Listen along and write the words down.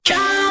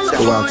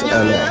go out to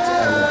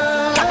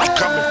LA.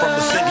 Coming from the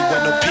city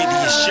where no pity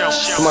is shown.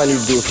 Somebody need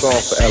to do a song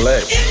for LA.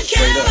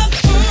 Straight up.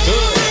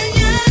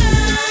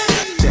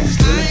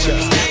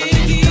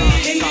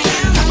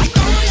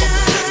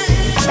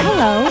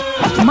 Hello,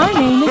 my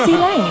name is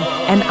Elaine,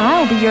 and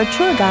I'll be your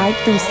tour guide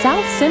through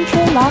South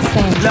Central Los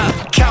Angeles.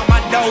 Look, count my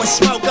dough and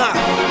smoke up.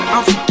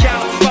 I'm from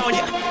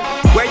California.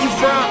 Where you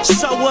from?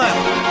 So what?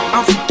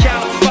 I'm from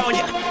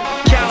California.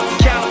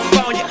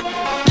 California.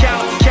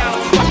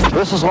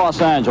 This is Los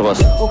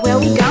Angeles. Well, where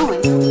we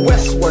going?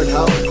 Westward,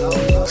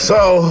 ho.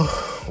 So,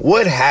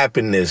 what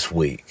happened this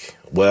week?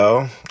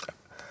 Well,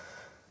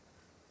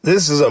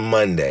 this is a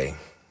Monday,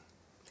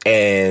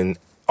 and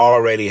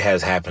already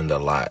has happened a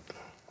lot.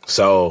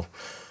 So,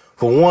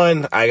 for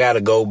one, I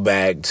gotta go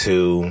back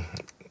to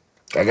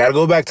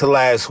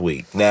last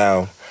week.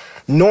 Now,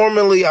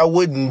 normally I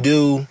wouldn't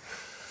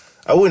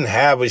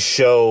have a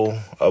show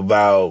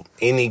about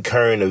any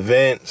current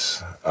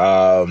events,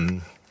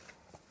 the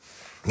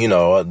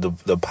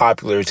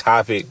popular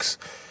topics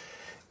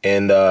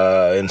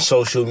in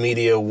social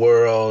media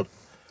world.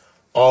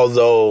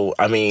 Although,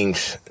 I mean,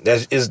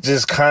 it's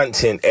just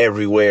content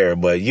everywhere,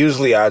 but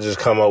usually I just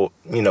come up,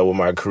 with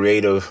my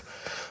creative,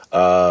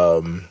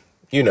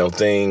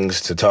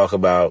 things to talk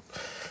about,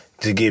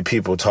 to get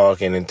people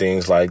talking and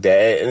things like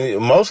that. And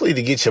mostly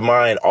to get your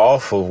mind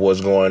off of what's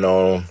going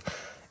on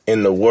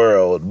in the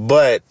world.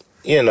 But,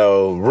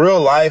 real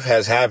life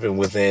has happened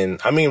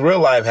real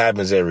life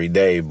happens every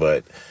day,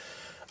 but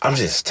I'm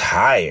just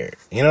tired.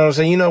 You know what I'm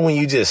saying? When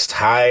you just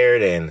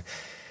tired and,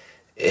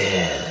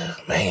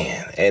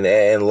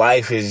 and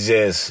life is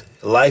just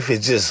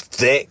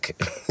thick.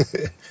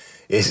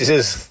 It's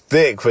just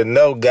thick for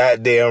no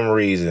goddamn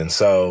reason.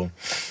 So,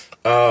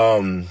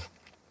 I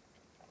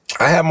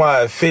had my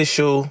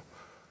official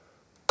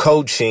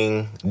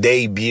coaching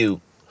debut,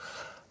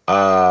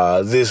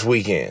 this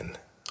weekend.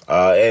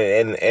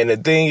 And the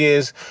thing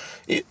is,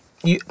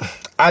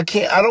 I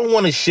don't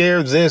want to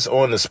share this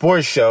on the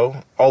sports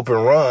show, Open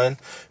Run,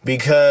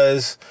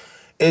 because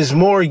it's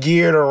more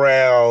geared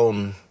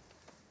around,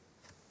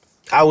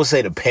 I would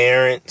say, the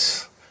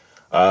parents,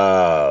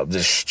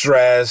 the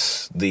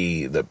stress,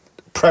 the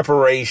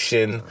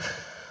preparation,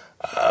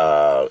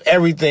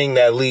 everything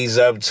that leads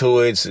up to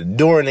it. So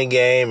during the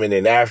game and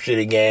then after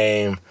the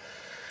game,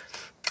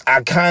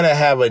 I kind of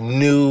have a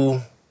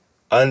new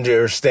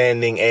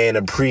understanding and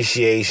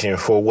appreciation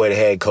for what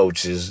head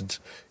coaches,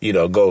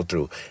 go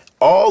through.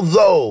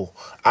 Although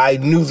I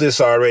knew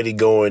this already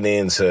going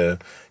into,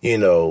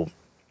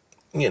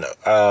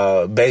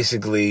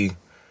 basically,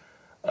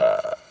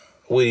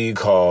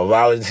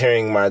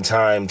 volunteering my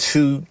time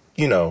to,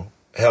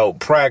 help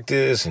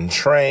practice and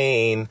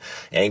train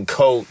and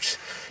coach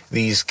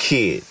these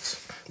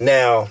kids.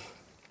 Now,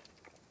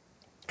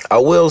 I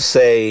will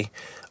say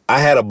I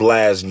had a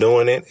blast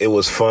doing it. It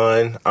was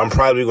fun. I'm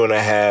probably going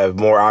to have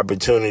more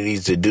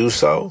opportunities to do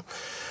so,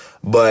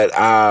 but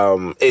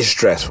it's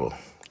stressful.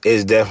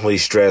 It's definitely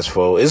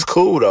stressful. It's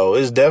cool, though.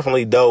 It's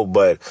definitely dope.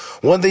 But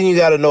one thing you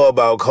got to know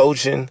about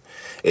coaching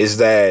is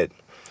that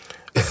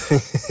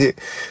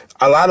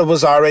a lot of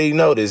us already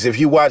know this. If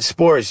you watch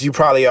sports, you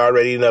probably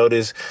already know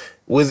this.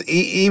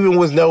 Even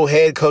with no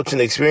head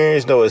coaching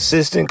experience, no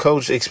assistant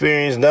coach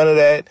experience, none of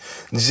that,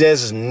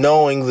 just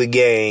knowing the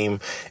game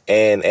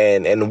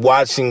and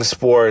watching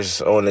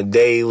sports on a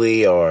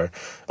daily or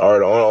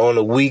on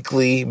a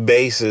weekly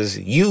basis,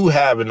 you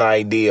have an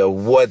idea of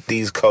what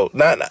these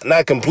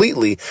not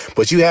completely,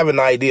 but you have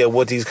an idea of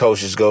what these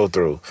coaches go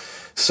through.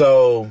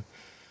 So,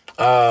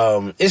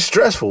 it's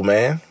stressful,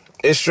 man.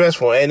 It's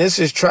stressful, and this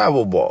is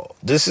travel ball.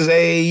 This is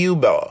AAU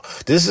ball.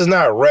 This is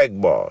not rec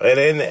ball, and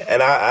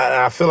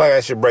I feel like I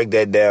should break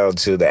that down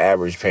to the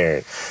average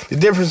parent. The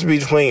difference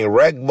between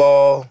rec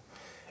ball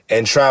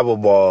and travel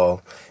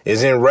ball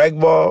is in rec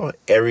ball,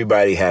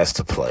 everybody has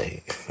to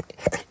play.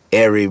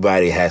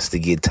 Everybody has to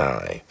get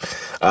time.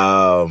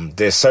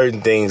 There's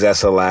certain things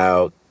that's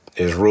allowed.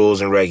 There's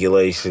rules and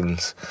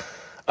regulations.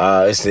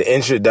 It's the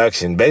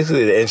introduction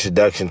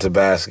to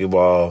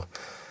basketball.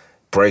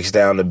 Breaks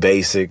down the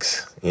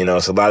basics.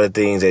 It's a lot of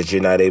things that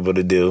you're not able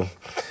to do.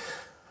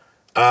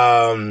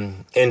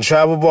 In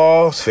travel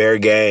ball, it's fair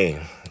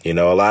game. A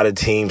lot of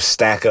teams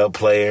stack up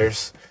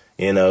players,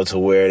 to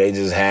where they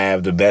just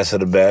have the best of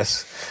the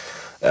best.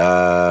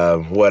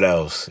 What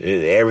else?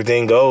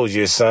 Everything goes.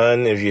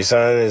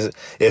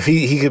 If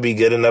he could be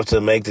good enough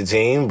to make the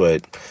team,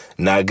 but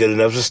not good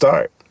enough to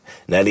start.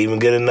 Not even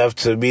good enough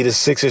to be the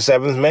 6th or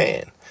 7th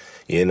man.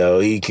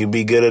 He could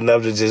be good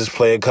enough to just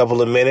play a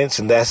couple of minutes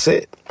and that's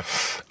it.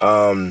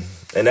 And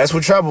that's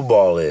what travel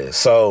ball is.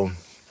 So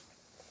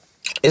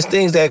it's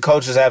things that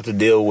coaches have to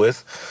deal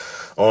with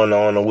on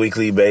a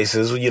weekly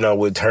basis,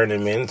 with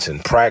tournaments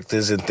and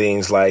practice and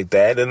things like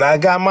that. And I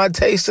got my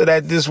taste of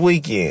that this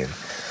weekend.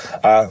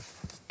 I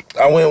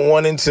went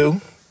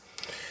 1-2,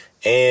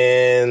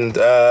 And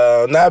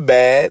not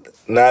bad.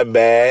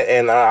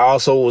 And I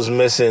also was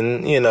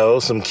missing,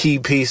 some key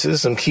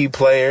pieces, some key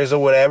players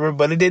or whatever,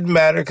 but it didn't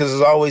matter because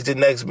it's always the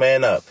next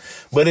man up.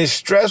 But it's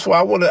stressful.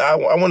 I want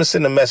to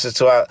send a message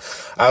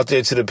out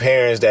there to the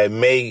parents that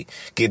may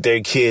get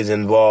their kids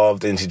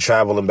involved into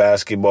traveling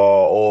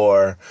basketball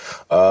or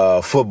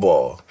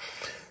football.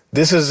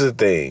 This is the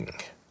thing.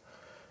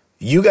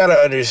 You got to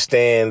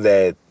understand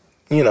that,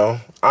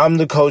 I'm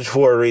the coach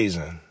for a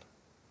reason,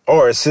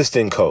 or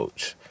assistant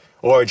coach,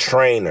 or a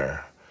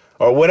trainer,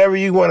 or whatever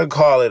you want to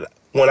call it.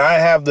 When I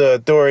have the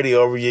authority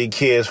over your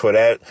kids for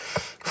that,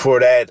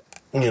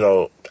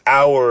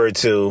 hour or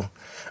two,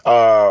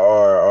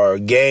 or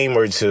game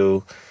or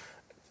two,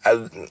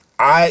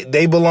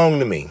 they belong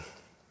to me.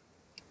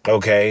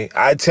 Okay,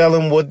 I tell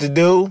them what to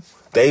do.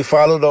 They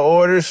follow the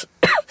orders.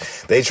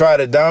 They try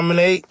to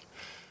dominate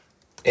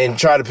and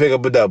try to pick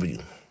up a W.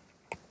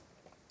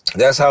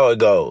 That's how it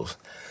goes.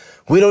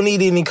 We don't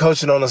need any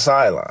coaching on the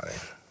sideline.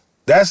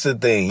 That's the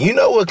thing. You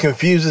know what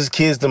confuses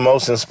kids the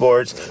most in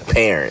sports?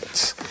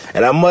 Parents.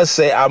 And I must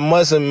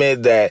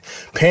admit that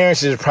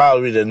parents is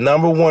probably the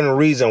number one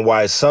reason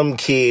why some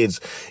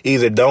kids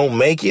either don't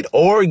make it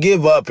or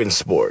give up in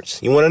sports.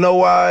 You want to know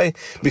why?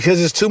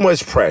 Because it's too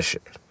much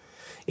pressure.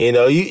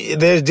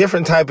 There's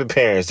different type of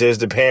parents. There's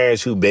the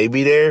parents who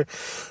baby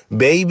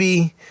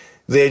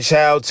their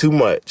child too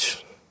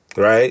much,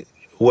 right?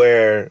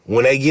 Where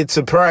when they get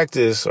to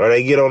practice or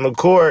they get on the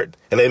court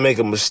and they make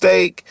a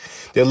mistake,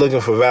 they're looking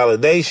for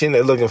validation,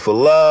 they're looking for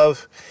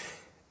love.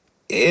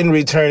 In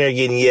return, they're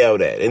getting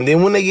yelled at. And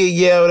then when they get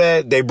yelled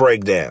at, they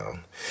break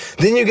down.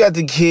 Then you got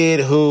the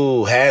kid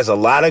who has a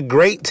lot of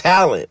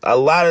talent,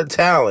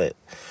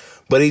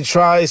 but he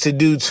tries to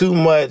do too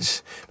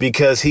much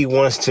because he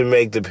wants to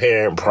make the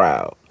parent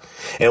proud.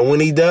 And when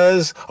he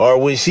does, or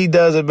when she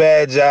does a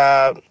bad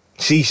job,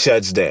 she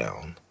shuts down.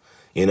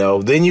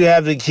 Then you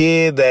have the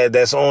kid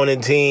that's on the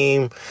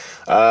team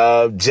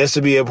just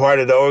to be a part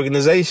of the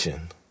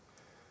organization.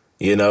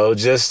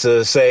 Just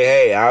to say,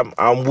 hey,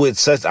 I'm with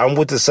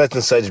the such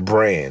and such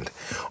brand,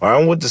 or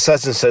I'm with the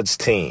such and such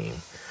team.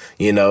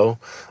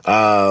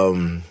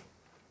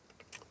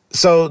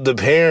 So the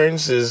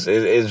parents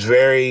is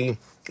very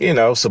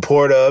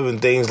supportive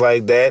and things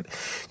like that.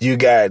 You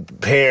got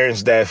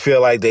parents that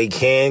feel like they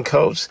can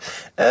coach,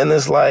 and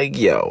it's like,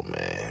 yo,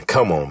 man,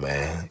 come on,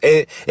 man.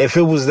 If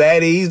it was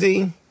that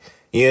easy,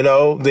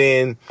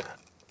 then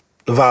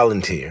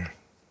volunteer.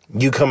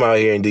 You come out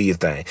here and do your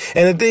thing.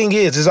 And the thing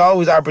is, there's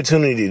always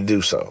opportunity to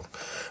do so.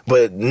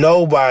 But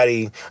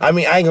nobody, I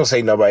ain't gonna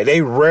say nobody,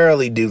 they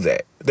rarely do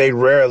that. And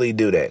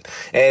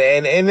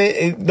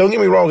don't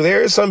get me wrong,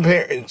 there is some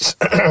parents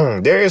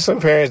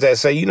that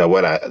say, you know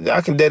what,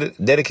 I can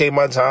dedicate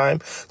my time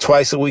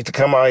twice a week to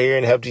come out here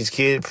and help these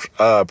kids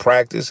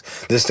practice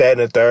this, that,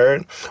 and the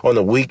third. On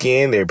the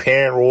weekend, they're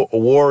parent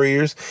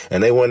warriors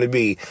and they want to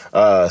be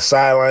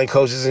sideline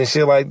coaches and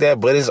shit like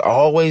that. But it's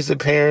always the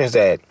parents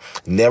that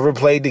never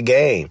played the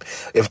game.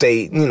 If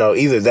they,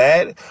 either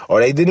that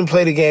or they didn't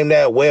play the game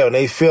that well and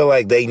they feel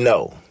like they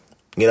know,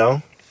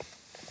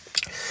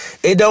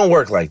 It don't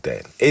work like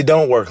that. It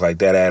don't work like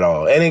that at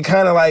all. And it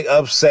kind of like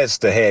upsets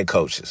the head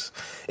coaches.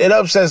 It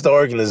upsets the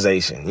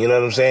organization. You know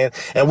what I'm saying?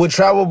 And with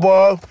travel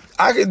ball,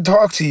 I can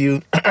talk to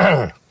you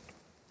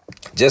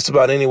just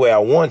about any way I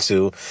want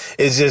to.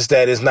 It's just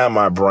that it's not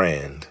my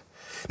brand.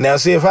 Now,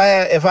 see, if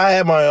I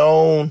had my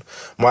own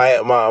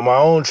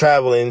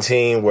traveling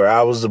team where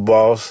I was the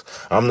boss,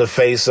 I'm the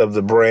face of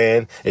the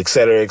brand, et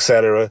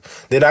cetera,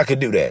 then I could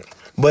do that.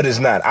 But it's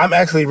not. I'm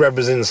actually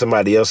representing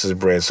somebody else's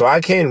brand. So I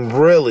can't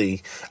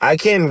really talk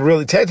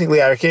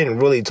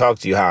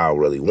to you how I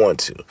really want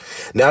to.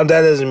 Now,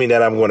 that doesn't mean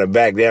that I'm going to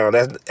back down.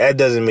 That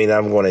doesn't mean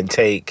I'm going to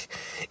take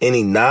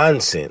any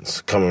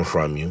nonsense coming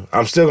from you.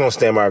 I'm still going to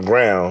stand my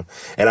ground,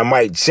 and I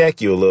might check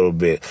you a little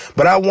bit,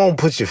 but I won't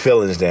put your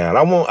feelings down.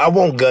 I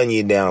won't gun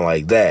you down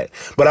like that,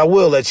 but I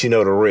will let you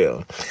know the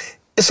real.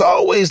 It's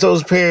always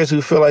those parents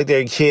who feel like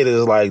their kid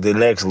is like the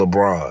next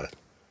LeBron.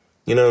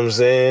 You know what I'm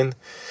saying?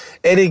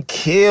 And it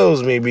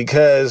kills me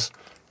because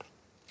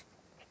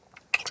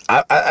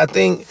I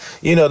think,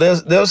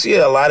 they'll see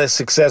a lot of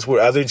success with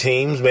other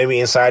teams, maybe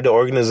inside the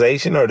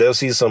organization, or they'll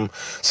see some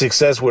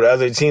success with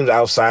other teams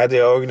outside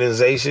their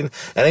organization,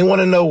 and they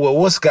want to know, well,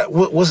 what's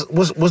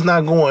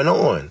not going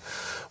on?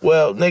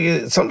 Well,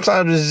 nigga,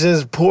 sometimes it's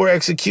just poor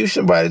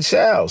execution by the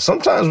child.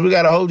 Sometimes we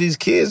got to hold these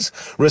kids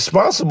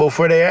responsible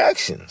for their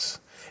actions.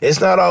 It's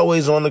not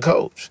always on the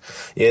coach,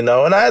 and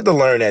I had to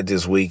learn that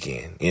this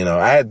weekend.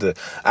 I had to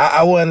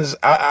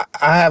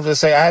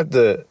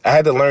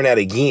learn that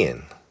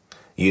again,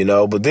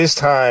 but this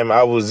time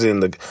I was in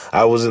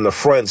the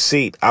front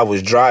seat. I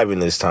was driving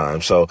this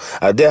time. So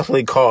I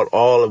definitely caught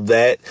all of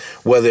that,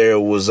 whether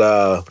it was,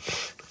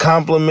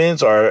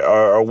 compliments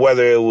or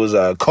whether it was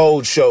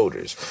cold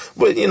shoulders.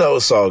 But,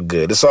 it's all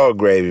good. It's all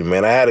gravy,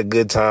 man. I had a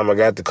good time. I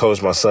got to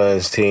coach my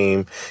son's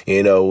team.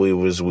 We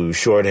were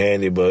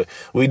shorthanded, but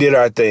we did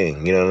our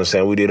thing. You know what I'm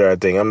saying? We did our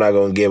thing. I'm not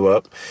going to give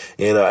up.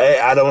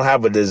 I don't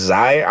have a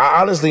desire.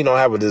 I honestly don't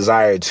have a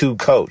desire to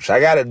coach. I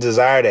got a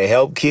desire to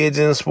help kids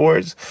in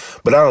sports,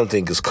 but I don't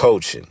think it's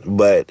coaching.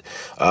 But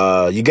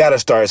you got to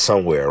start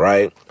somewhere,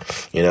 right?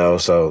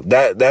 So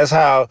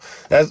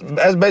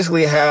that's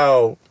basically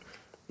how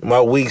my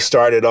week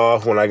started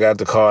off when I got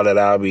the call that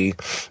I'll be,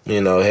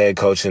 head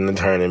coaching the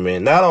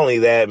tournament. Not only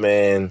that,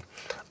 man,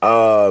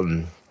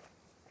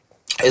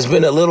 it's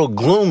been a little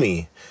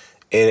gloomy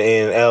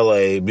in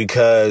LA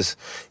because,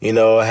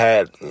 I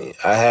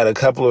had a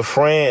couple of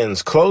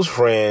friends, close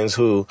friends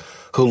who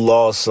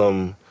lost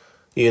some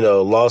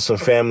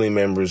family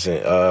members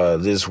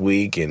this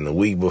week and the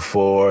week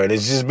before, and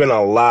it's just been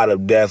a lot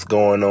of death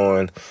going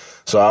on.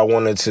 So I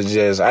wanted to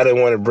I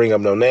didn't want to bring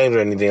up no names or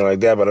anything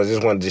like that, but I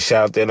just wanted to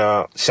shout them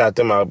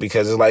out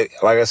because it's like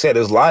I said,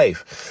 it's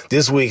life.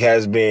 This week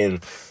has been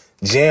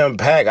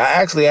jam-packed.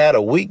 I actually had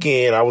a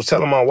weekend. I was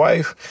telling my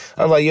wife,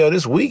 I was like, yo,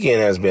 this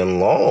weekend has been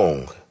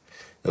long.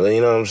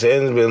 You know what I'm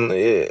saying?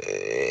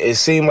 It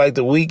seemed like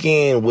the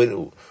weekend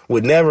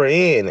would never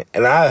end.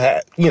 And I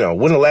had,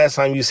 when the last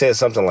time you said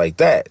something like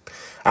that?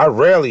 I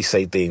rarely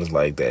say things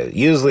like that.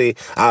 Usually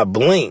I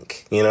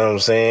blink, you know what I'm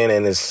saying?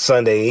 And it's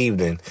Sunday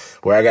evening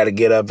where I got to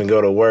get up and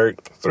go to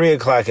work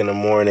 3:00 in the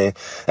morning.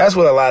 That's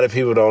what a lot of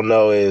people don't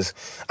know is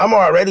I'm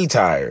already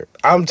tired.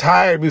 I'm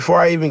tired before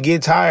I even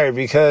get tired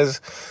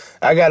because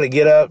I got to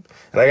get up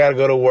and I got to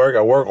go to work.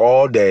 I work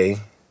all day.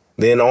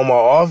 Then on my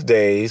off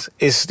days,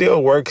 it's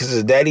still work because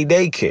it's daddy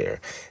daycare.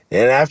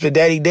 And after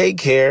daddy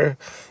daycare,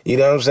 you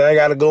know what I'm saying? I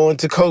got to go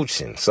into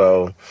coaching.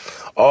 So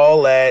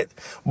all that.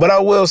 But I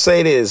will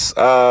say this.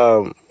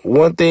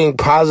 One thing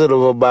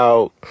positive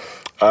about,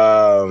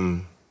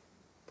 I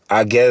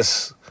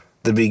guess,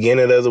 the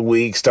beginning of the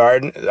week,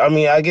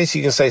 I guess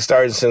you can say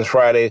starting since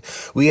Friday,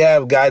 we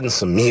have gotten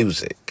some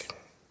music.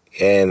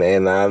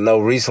 And I know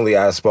recently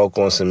I spoke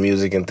on some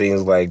music and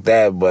things like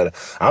that, but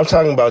I'm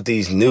talking about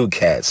these new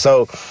cats.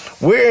 So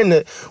we're in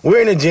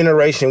a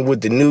generation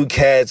with the new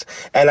cats,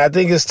 and I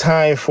think it's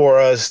time for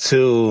us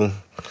to,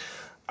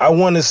 I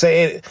want to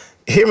say it,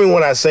 hear me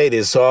when I say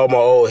this to all my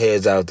old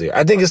heads out there.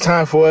 I think it's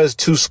time for us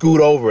to scoot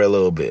over a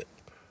little bit.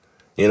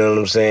 You know what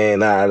I'm saying?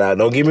 Now,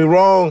 don't get me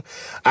wrong.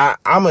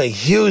 I'm a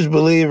huge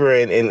believer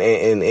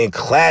in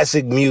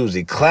classic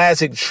music,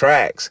 classic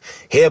tracks,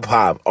 hip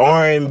hop,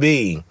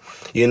 R&B,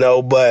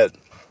 but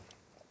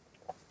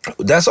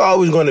that's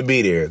always going to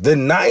be there. The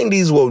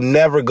 90s will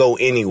never go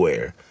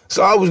anywhere. It's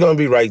always going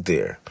to be right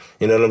there.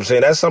 You know what I'm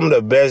saying? That's some of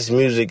the best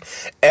music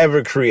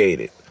ever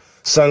created,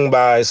 sung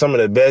by some of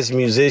the best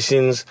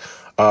musicians,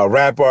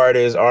 rap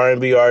artists,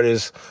 R&B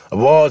artists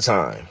of all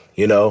time.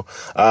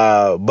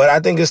 But I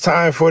think it's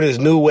time for this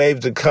new wave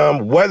to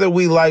come, whether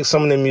we like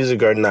some of the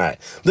music or not.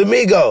 The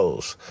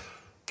Migos.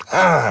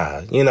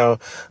 Let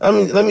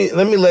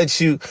me let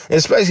you,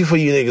 especially for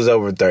you niggas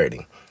over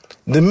 30.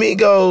 The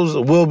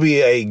Migos will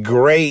be a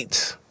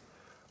great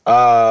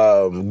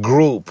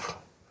group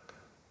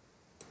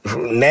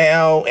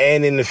now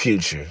and in the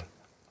future.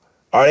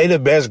 Are they the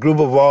best group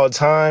of all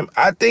time?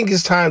 I think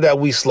it's time that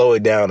we slow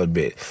it down a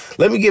bit.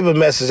 Let me give a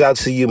message out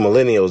to you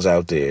millennials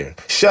out there.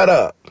 Shut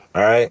up,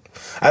 all right?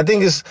 I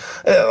think it's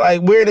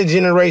like we're in a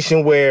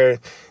generation where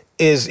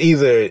it's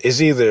either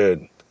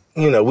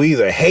we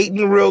either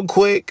hating real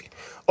quick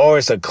or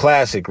it's a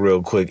classic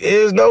real quick.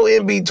 There's no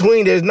in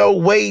between. There's no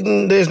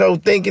waiting. There's no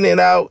thinking it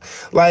out.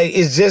 Like,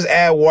 it's just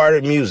add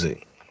water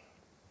music.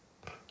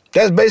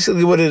 That's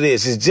basically what it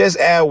is. It's just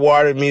add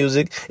water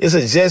music. It's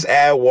a just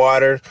add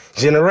water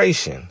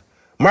generation.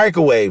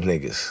 Microwave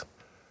niggas.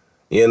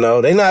 They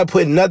not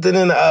putting nothing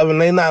in the oven.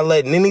 They not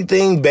letting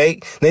anything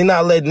bake. They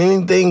not letting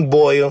anything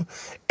boil.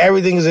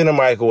 Everything is in the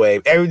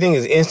microwave. Everything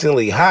is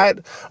instantly hot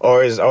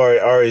or is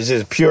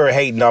just pure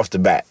hating off the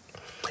bat.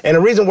 And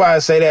the reason why I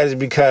say that is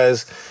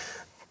because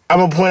I'm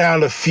going to point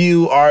out a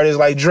few artists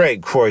like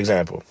Drake, for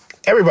example.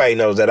 Everybody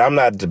knows that I'm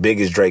not the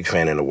biggest Drake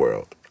fan in the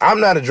world.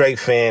 I'm not a Drake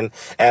fan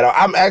at all.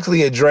 I'm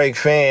actually a Drake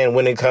fan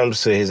when it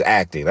comes to his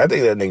acting. I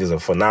think that nigga's a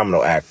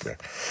phenomenal actor.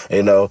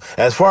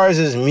 As far as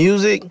his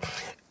music,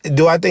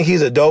 do I think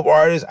he's a dope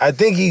artist? I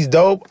think he's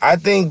dope. I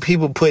think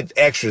people put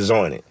extras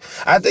on it.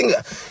 I think,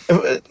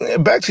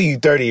 back to you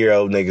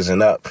 30-year-old niggas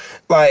and up,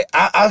 like,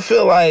 I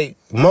feel like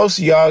most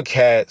of y'all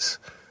cats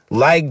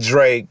like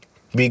Drake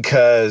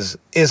because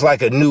it's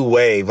like a new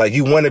wave. Like,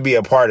 you want to be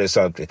a part of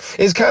something.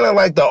 It's kind of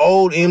like the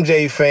old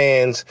MJ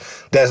fans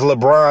that's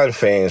LeBron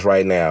fans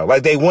right now.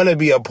 Like, they want to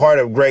be a part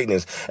of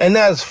greatness. And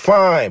that's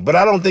fine, but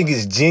I don't think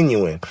it's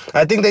genuine.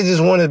 I think they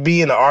just want to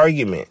be in an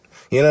argument.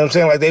 You know what I'm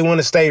saying? Like, they want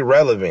to stay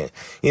relevant.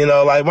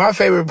 Like, my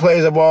favorite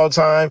players of all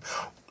time,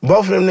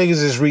 both of them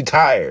niggas is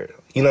retired.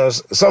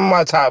 Some of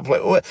my top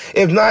players,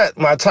 if not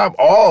my top,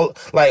 all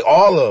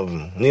of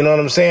them. You know what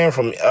I'm saying?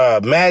 From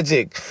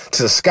Magic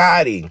to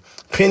Scotty,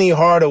 Penny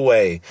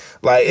Hardaway.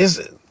 Like,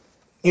 it's,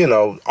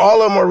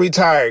 all of them are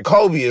retired.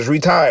 Kobe is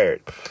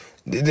retired.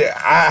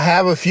 I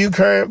have a few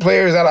current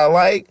players that I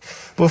like,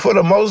 but for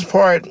the most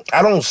part,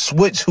 I don't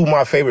switch who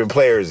my favorite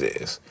players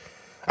is.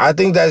 I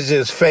think that's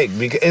just fake,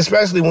 because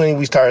especially when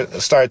we start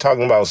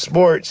talking about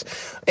sports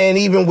and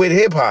even with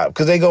hip hop,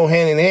 because they go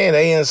hand in hand.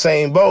 They in the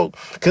same boat.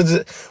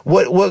 Because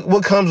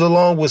what comes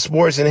along with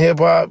sports and hip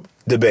hop?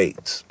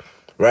 Debates,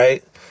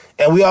 right?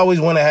 And we always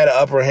want to have the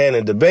upper hand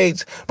in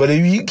debates. But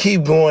if you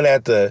keep going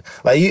at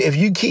if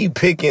you keep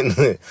picking,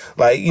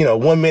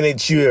 1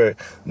 minute you're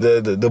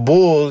the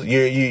Bulls,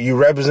 you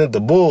represent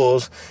the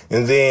Bulls,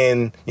 and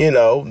then,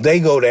 they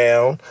go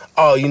down.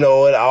 Oh, you know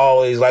what? I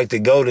always like the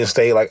Golden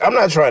State. Like, I'm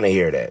not trying to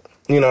hear that.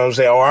 You know what I'm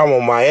saying? Or I'm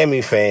a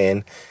Miami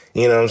fan.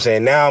 You know what I'm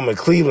saying? Now I'm a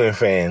Cleveland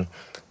fan.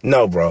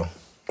 No, bro.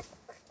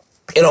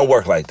 It don't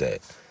work like that.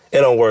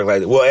 It don't work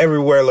like that. Well,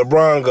 everywhere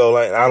LeBron go,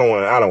 like, I don't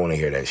want to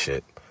hear that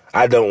shit.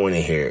 I don't want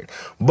to hear it.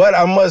 But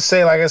I must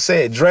say, like I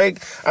said,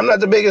 Drake, I'm not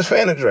the biggest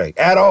fan of Drake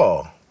at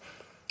all.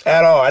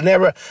 At all. I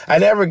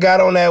never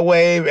got on that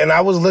wave, and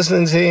I was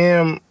listening to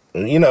him,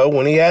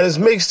 when he had his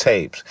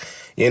mixtapes,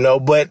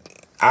 but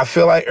I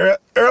feel like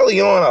early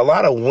on, a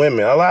lot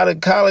of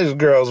college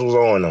girls was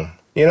on him.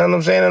 You know what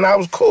I'm saying? And I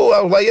was cool.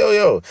 I was like,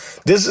 yo,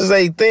 this is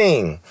a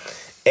thing.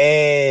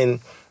 And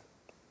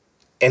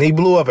he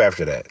blew up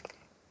after that.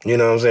 You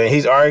know what I'm saying?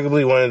 He's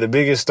arguably one of the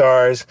biggest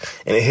stars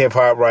in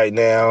hip-hop right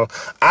now.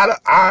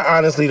 I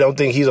honestly don't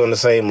think he's on the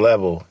same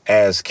level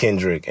as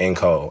Kendrick and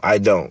Cole. I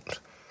don't.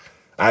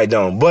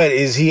 But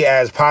is he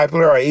as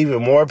popular or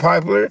even more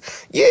popular?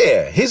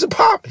 Yeah, he's a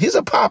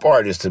pop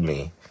artist to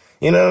me.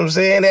 You know what I'm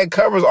saying? That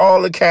covers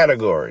all the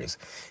categories.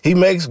 He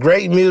makes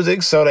great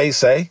music, so they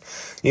say.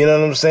 You know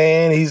what I'm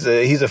saying? He's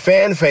a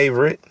fan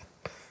favorite.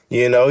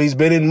 He's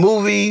been in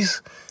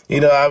movies.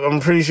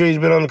 I'm pretty sure he's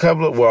been on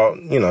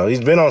he's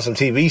been on some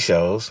TV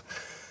shows.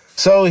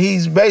 So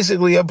he's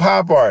basically a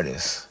pop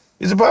artist.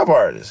 He's a pop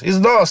artist. He's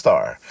an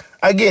all-star.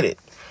 I get it.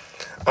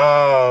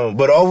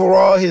 But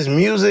overall, his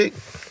music,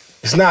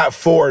 it's not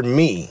for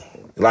me.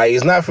 Like,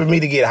 it's not for me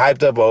to get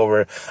hyped up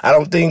over. I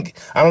don't think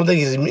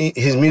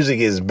his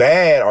music is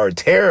bad or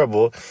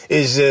terrible.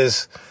 It's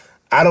just,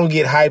 I don't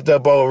get hyped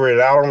up over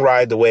it. I don't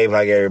ride the wave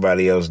like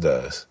everybody else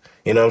does.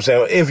 You know what I'm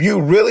saying? If you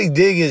really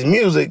dig his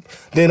music,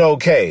 then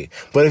okay.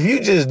 But if you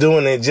just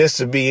doing it just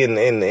to be in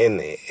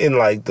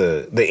like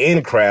the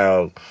in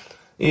crowd,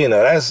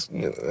 that's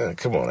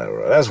come on,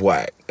 bro. That's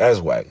whack.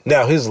 That's whack.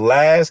 Now his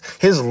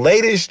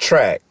latest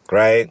track,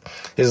 right?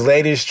 His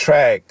latest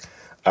track,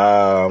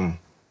 I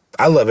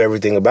love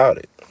everything about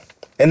it.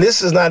 And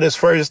this is not his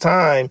first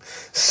time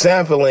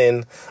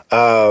sampling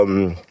Lauren's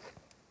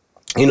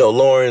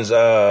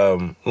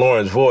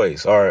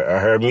voice or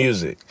her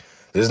music.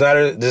 This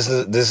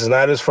is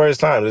not his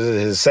first time. This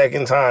is his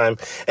second time,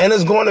 and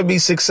it's going to be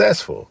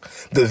successful.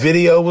 The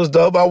video was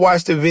dope. I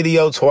watched the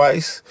video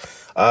twice.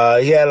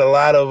 He had a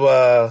lot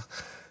of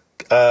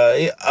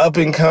up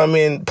and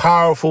coming,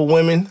 powerful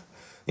women.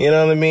 You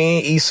know what I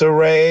mean? Issa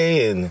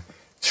Rae and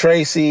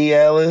Tracy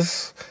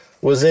Ellis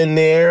was in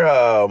there.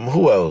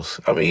 Who else?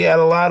 I mean, he had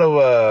a lot of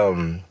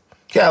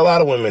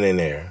women in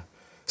there.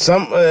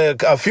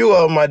 A few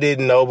of them I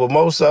didn't know, but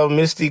most of them,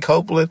 Misty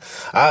Copeland,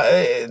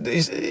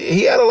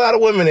 he had a lot of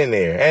women in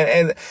there.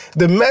 And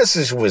the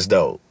message was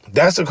dope.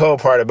 That's the cool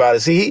part about it.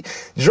 See,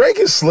 Drake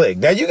is slick.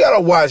 Now, you got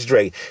to watch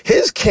Drake.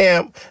 His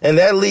camp, and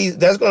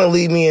that's going to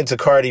lead me into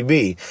Cardi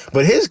B,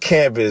 but his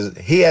camp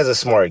he has a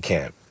smart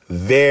camp.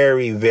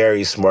 Very,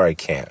 very smart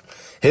camp.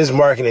 His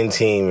marketing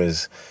team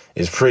is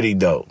pretty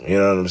dope. You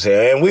know what I'm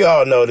saying? And we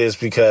all know this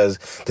because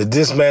the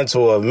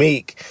dismantle of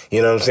Meek,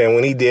 you know what I'm saying,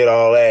 when he did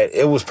all that,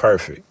 it was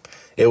perfect.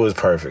 It was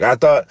perfect. I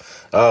thought,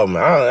 I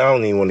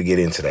don't even want to get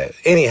into that.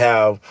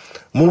 Anyhow,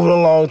 moving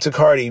along to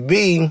Cardi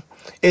B,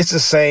 it's the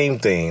same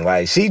thing.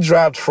 Like, she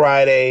dropped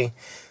Friday.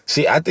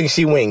 I think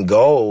she went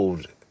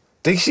gold.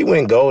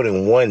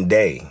 In one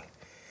day.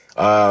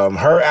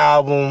 Her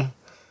album,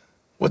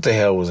 what the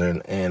hell was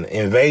it? An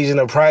Invasion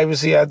of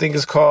Privacy, I think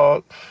it's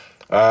called.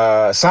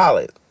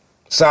 Solid.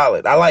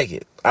 I like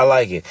it.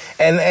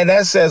 And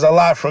that says a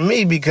lot for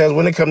me, because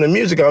when it comes to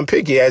music, I'm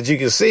picky. As you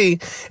can see,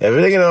 if a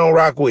nigga don't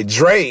rock with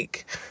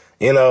Drake,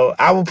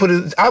 I'll put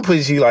it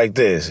to you like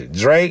this.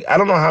 Drake, I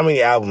don't know how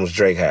many albums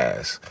Drake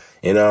has.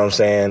 You know what I'm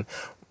saying?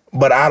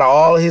 But out of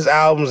all his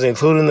albums,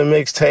 including the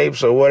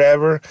mixtapes or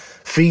whatever,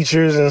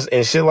 features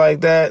and shit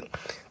like that,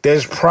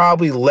 there's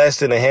probably less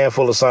than a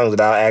handful of songs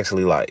that I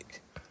actually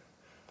like.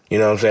 You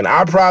know what I'm saying?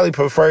 I probably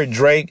prefer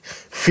Drake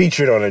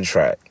featured on a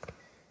track.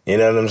 You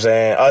know what I'm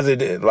saying? Other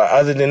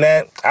than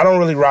that, I don't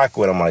really rock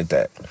with him like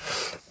that.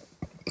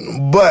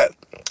 But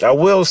I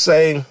will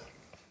say,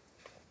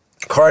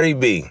 Cardi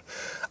B.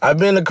 I've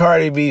been a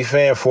Cardi B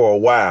fan for a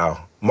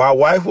while. My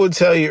wife would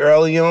tell you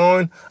early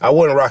on, I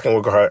wasn't rocking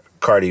with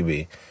Cardi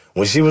B.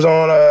 When she was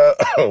on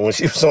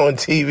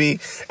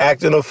TV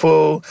acting a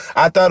fool,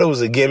 I thought it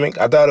was a gimmick.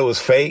 I thought it was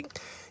fake.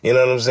 You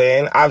know what I'm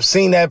saying? I've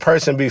seen that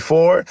person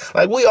before.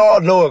 Like, we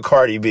all know a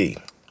Cardi B.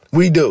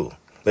 We do.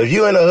 If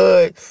you in the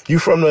hood, you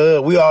from the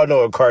hood, we all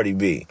know a Cardi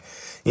B.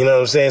 You know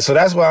what I'm saying? So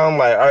that's why I'm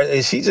like,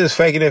 is she just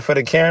faking it for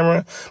the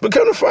camera? But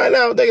come to find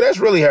out, nigga, that's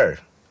really her.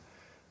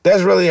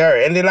 That's really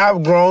her. And then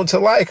I've grown to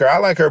like her. I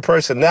like her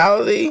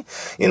personality.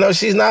 You know,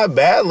 she's not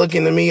bad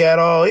looking to me at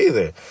all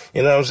either.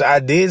 You know what I'm saying? I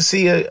did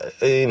see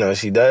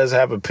she does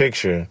have a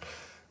picture,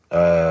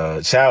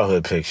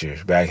 childhood picture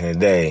back in the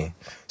day.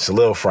 It's a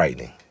little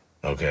frightening,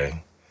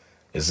 okay?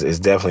 It's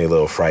definitely a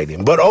little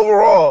frightening. But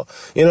overall,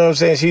 you know what I'm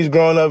saying? She's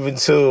grown up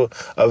into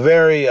a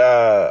very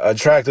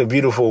attractive,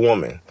 beautiful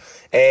woman.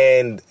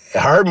 And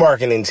her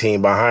marketing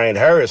team behind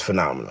her is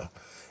phenomenal.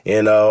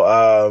 You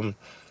know,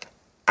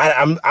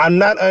 I'm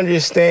not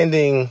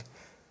understanding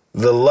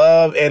the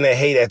love and the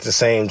hate at the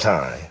same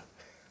time.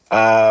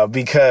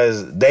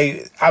 Because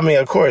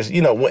of course,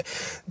 you know,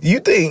 you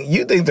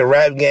think the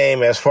rap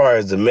game as far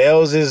as the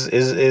males is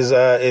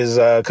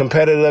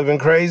competitive and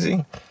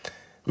crazy.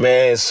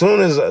 Man, as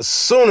soon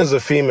as a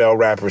female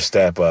rapper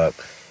step up,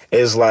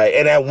 it's like,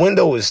 and that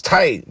window is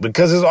tight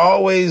because it's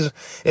always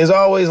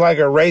like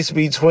a race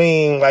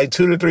between like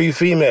 2 to 3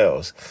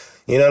 females.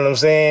 You know what I'm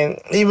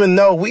saying? Even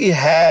though we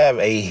have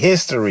a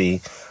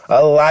history,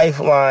 a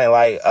lifeline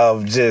like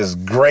of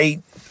just great,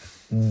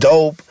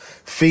 dope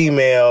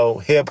female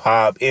hip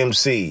hop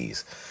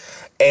MCs,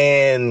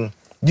 and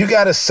you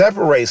got to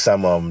separate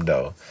some of them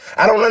though.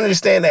 I don't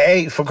understand the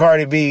hate for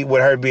Cardi B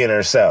with her being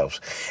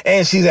herself.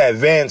 And she's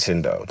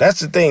advancing, though.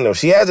 That's the thing, though.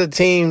 She has a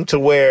team to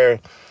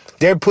where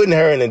they're putting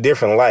her in a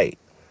different light.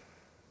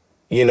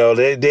 You know,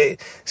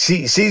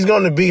 she's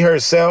going to be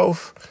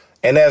herself,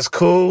 and that's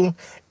cool.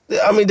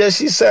 I mean, does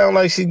she sound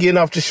like she's getting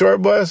off the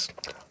short bus?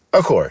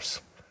 Of course.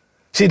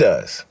 She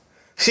does.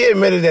 She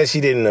admitted that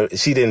she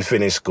didn't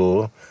finish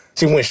school.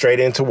 She went straight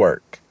into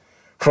work.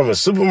 From a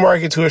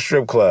supermarket to a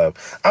strip club.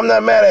 I'm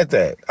not mad at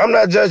that. I'm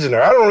not judging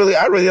her. I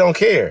really don't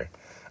care.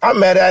 I'm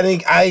mad at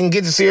I didn't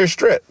get to see her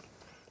strip.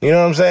 You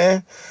know what I'm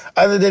saying?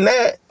 Other than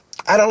that,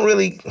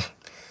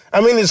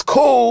 it's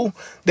cool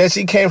that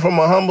she came from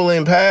a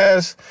humbling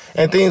past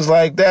and things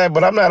like that,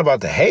 but I'm not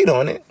about to hate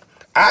on it.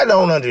 I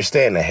don't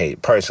understand the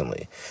hate,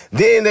 personally.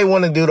 Then they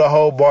want to do the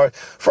whole bar.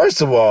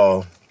 First of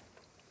all,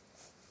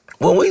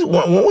 when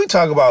we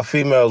talk about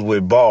females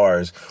with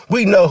bars,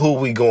 we know who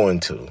we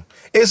going to.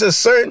 It's a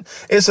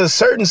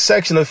certain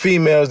section of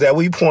females that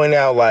we point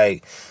out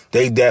like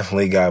they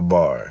definitely got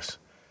bars.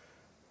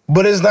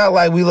 But it's not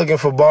like we looking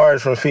for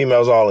bars from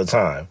females all the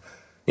time.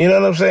 You know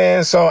what I'm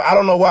saying? So I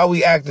don't know why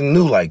we acting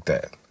new like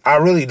that. I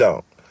really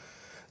don't.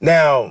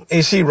 Now,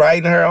 is she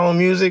writing her own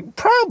music?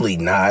 Probably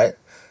not.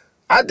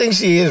 I think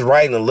she is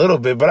writing a little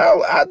bit, but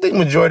I think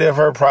majority of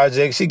her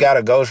projects, she got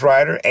a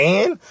ghostwriter,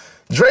 and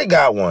Drake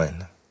got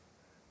one.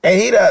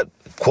 And he the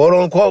quote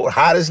unquote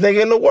hottest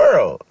nigga in the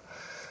world.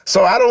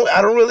 So I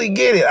don't really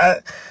get it.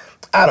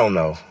 I don't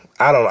know.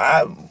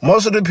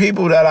 Most of the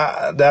people that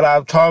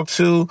I've talked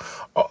to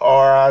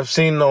or I've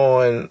seen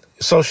on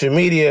social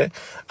media,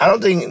 none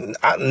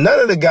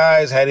of the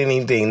guys had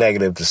anything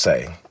negative to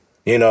say.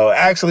 You know,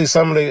 actually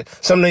some of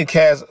the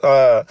cats,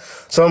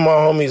 some of my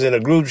homies in the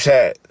group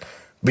chat,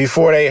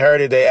 before they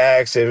heard it, they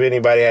asked if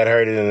anybody had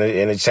heard it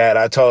in the chat.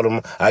 I told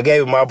them, I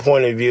gave them my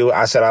point of view.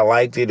 I said I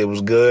liked it. It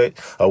was good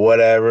or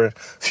whatever. A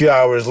few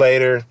hours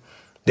later,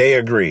 they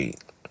agreed.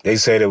 They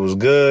said it was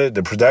good.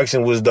 The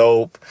production was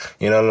dope.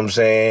 You know what I'm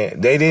saying?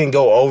 They didn't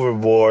go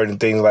overboard and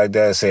things like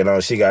that, saying, oh,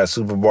 she got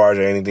super bars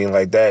or anything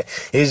like that.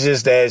 It's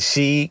just that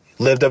she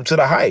lived up to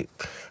the hype.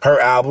 Her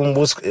album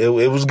was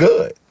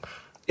good.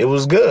 It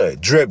was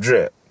good. Drip,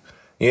 drip.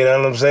 You know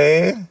what I'm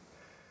saying?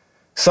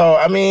 So,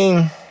 I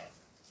mean,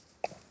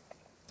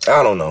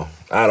 I don't know.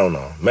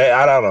 Man,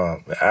 I don't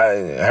know.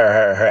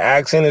 Her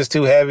accent is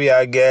too heavy,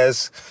 I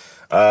guess.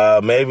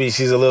 Maybe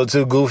she's a little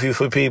too goofy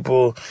for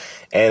people.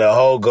 And the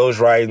whole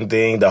ghostwriting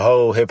thing, the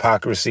whole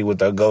hypocrisy with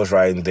the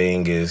ghostwriting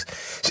thing is,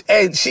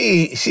 and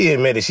she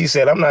admitted, she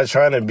said, I'm not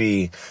trying to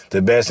be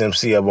the best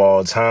MC of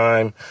all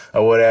time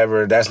or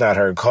whatever. That's not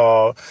her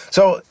call.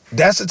 So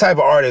that's the type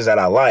of artist that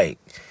I like.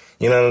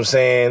 You know what I'm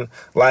saying?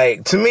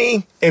 Like, to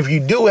me, if you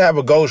do have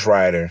a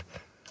ghostwriter,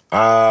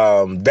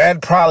 that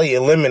probably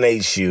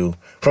eliminates you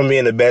from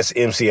being the best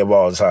MC of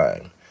all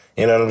time.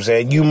 You know what I'm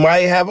saying? You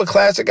might have a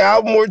classic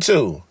album or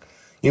two.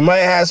 You might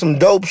have some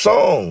dope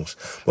songs.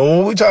 But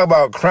when we talk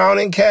about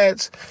crowning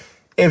cats,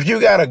 if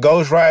you got a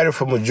ghostwriter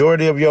for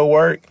majority of your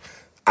work,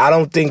 I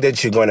don't think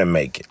that you're going to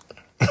make it.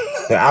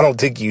 I don't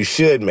think you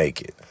should make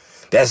it.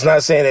 That's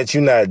not saying that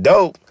you're not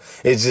dope.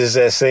 It's just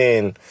that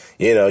saying,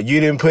 you know, you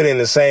didn't put in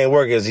the same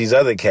work as these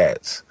other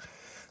cats.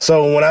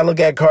 So when I look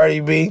at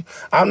Cardi B,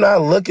 I'm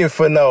not looking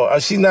for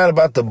she's not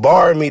about to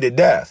bar me to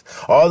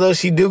death. Although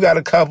she do got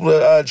a couple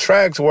of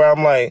tracks where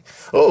I'm like,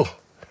 oh,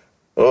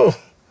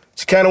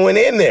 she kind of went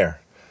in there.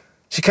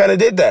 She kind of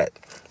did that.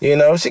 You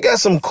know, she got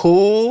some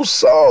cool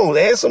songs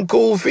and some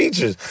cool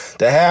features.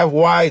 To have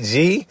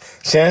YG,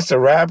 Chance the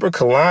Rapper,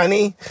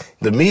 Kalani,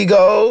 the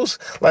Migos,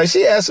 like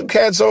she had some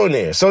cats on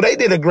there. So they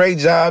did a great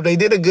job. They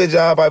did a good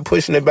job by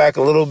pushing it back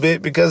a little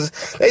bit because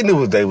they knew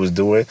what they was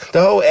doing.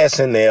 The whole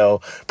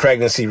SNL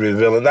pregnancy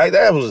revealing, like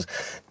that was,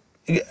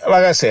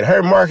 like I said,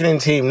 her marketing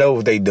team know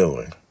what they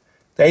doing.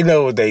 They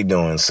know what they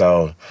doing.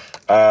 So,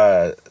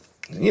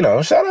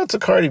 shout out to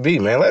Cardi B,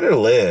 man. Let her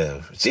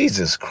live.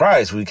 Jesus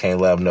Christ, we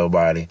can't love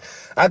nobody.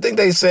 I think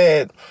they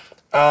said,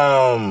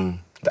 I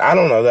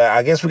don't know, that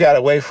I guess we got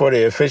to wait for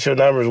the official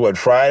numbers,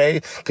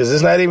 Friday? Because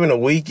it's not even a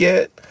week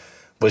yet.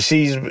 But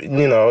she's,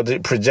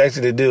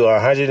 projected to do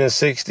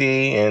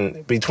 160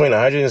 and between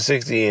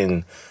 160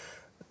 and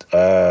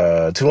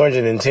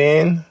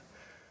 210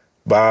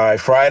 by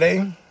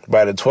Friday,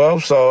 by the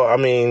 12th. So, I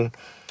mean,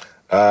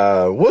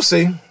 we'll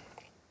see.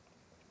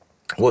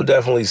 We'll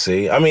definitely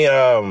see. I mean,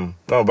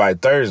 no, by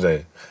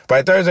Thursday.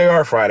 By Thursday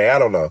or Friday, I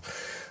don't know.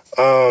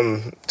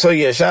 So,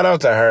 yeah, shout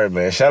out to her,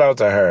 man. Shout out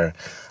to her.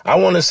 I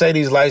want to say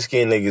these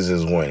light-skinned niggas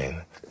is winning.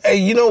 Hey,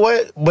 you know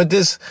what? But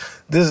this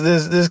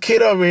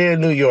kid over here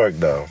in New York,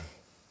 though,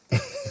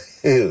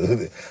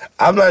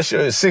 I'm not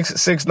sure.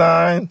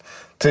 6'9"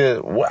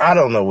 to I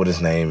don't know what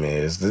his name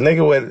is. The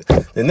nigga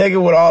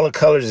with all the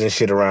colors and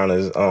shit around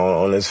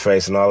on his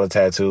face and all the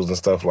tattoos and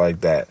stuff like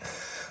that.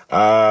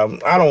 I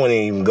don't want to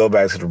even go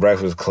back to the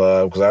Breakfast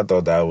Club because I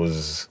thought that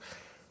was.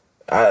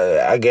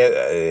 I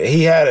get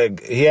he had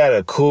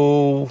a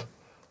cool.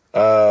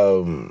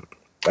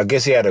 I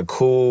guess he had a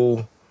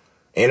cool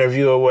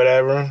interview or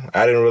whatever.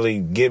 I didn't really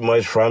get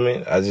much from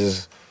it.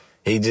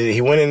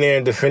 He went in there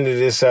and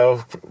defended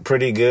himself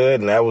pretty good,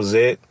 and that was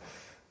it.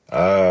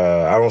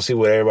 I don't see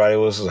what everybody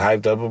else was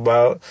hyped up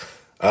about.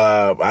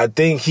 I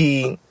think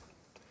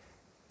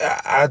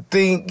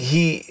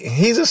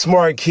he's a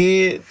smart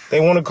kid. They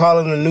want to call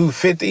him the new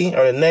 50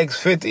 or the next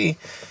 50.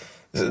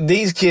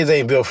 These kids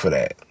ain't built for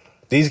that.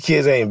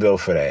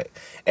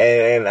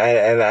 And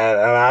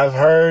I've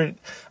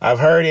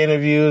heard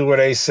interviews where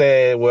they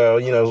said, well,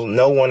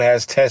 no one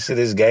has tested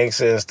his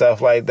gangster and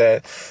stuff like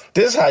that.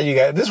 This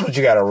is what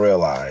you got to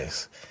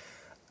realize.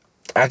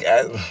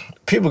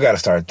 People got to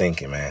start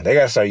thinking, man. They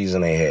got to start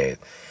using their head.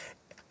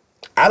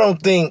 I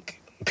don't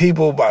think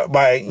people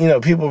by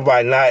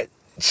not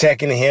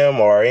checking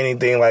him or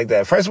anything like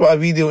that. First of all,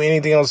 if you do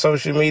anything on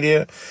social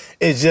media,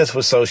 it's just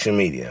for social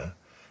media.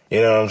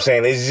 You know what I'm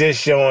saying? It's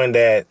just showing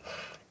that.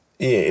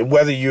 Yeah,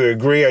 whether you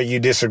agree or you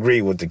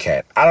disagree with the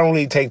cat. I don't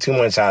really take too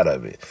much out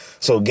of it.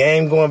 So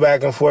Game going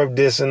back and forth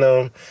dissing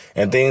them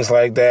and things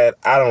like that,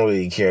 I don't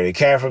really care. The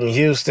cat from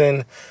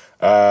Houston,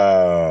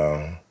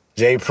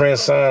 Jay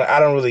Prince's son, I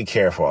don't really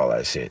care for all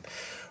that shit.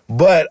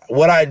 But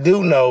what I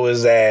do know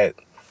is that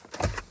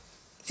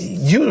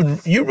you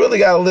really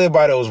got to live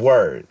by those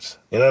words.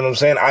 You know what I'm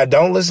saying? I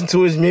don't listen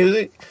to his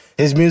music.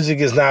 His music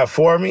is not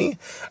for me.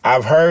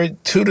 I've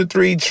heard 2 to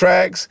 3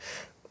 tracks,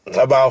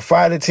 about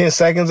 5 to 10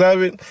 seconds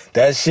of it.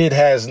 That shit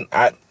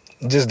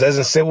just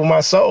doesn't sit with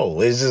my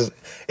soul. It's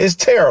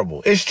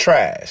terrible. It's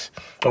trash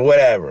or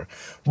whatever.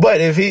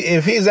 But if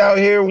he's out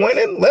here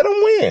winning, let him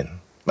win.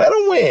 Let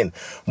him win.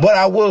 But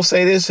I will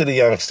say this to the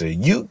youngster.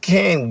 You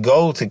can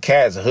go to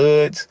cats'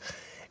 hoods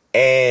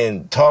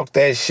and talk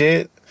that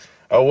shit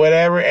or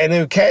whatever. And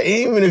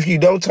even if you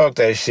don't talk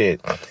that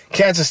shit,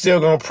 cats are still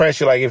going to press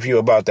you like if you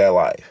about that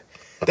life.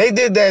 They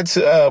did that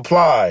to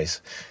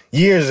Plies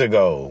years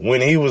ago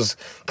when he was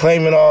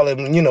claiming all of,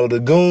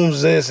 the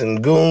goons this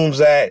and goons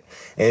that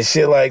and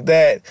shit like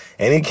that.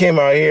 And he came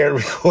out here and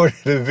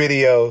recorded a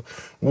video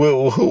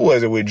with, who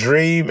was it, with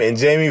Dream and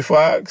Jamie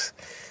Foxx.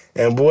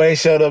 And boy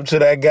showed up to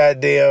that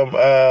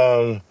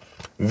goddamn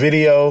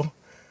video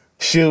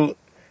shoot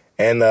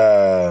and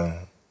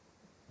that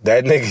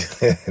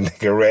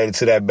nigga ran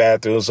to that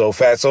bathroom so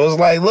fast. So it's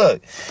like,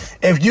 look,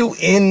 if you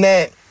in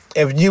that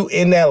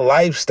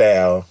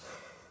lifestyle,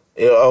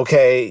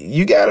 okay,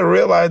 you got to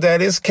realize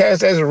that it's cats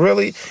that's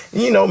really,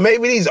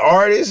 maybe these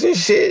artists and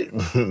shit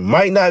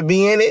might not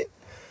be in it.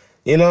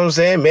 You know what I'm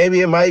saying? Maybe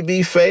it might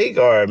be fake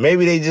or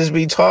maybe they just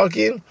be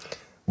talking.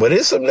 But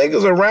it's some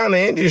niggas around the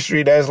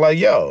industry that's like,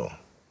 yo,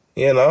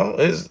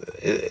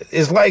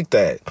 it's like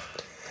that.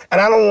 And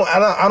I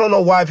don't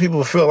know why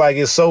people feel like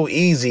it's so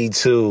easy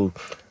to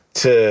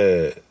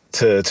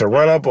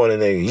run up on a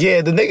nigga.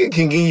 Yeah, the nigga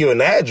can give you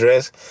an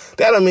address.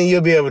 That don't mean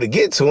you'll be able to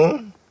get to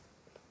him.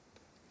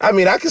 I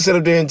mean, I can sit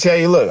up there and tell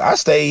you, look, I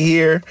stay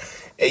here.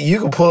 You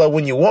can pull up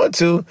when you want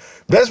to.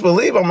 Best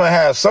believe I'm going to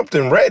have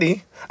something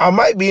ready. I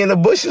might be in the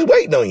bushes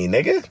waiting on you,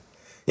 nigga.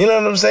 You know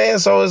what I'm saying?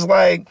 So it's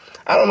like,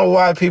 I don't know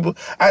why people,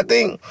 I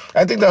think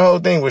the whole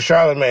thing with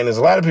Charlamagne is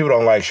a lot of people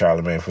don't like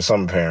Charlamagne for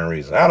some apparent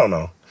reason. I don't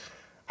know.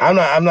 I'm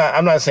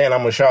not saying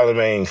I'm a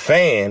Charlamagne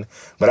fan,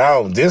 but I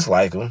don't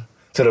dislike him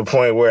to the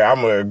point where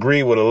I'm going to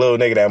agree with a little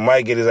nigga that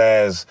might get his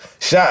ass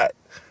shot,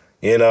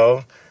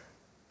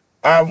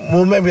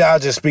 well, maybe I'll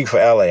just speak for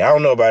LA. I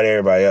don't know about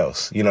everybody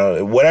else.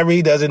 Whatever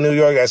he does in New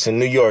York, that's in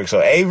New York.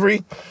 So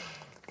Avery,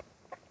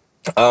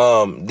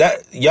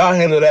 that y'all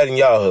handle that in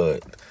y'all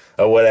hood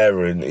or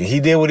whatever. And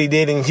he did what he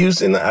did in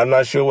Houston. I'm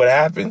not sure what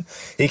happened.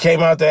 He came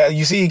out there.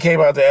 You see, he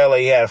came out to LA.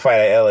 He had a fight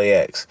at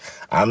LAX.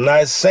 I'm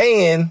not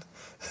saying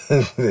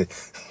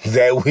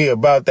that we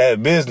about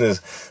that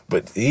business,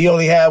 but he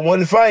only had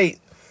one fight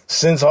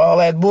since all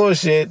that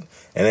bullshit,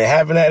 and it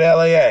happened at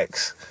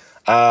LAX.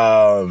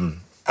 I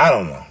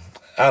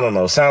don't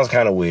know. Sounds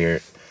kind of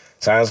weird.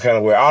 All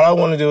I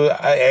want to do is,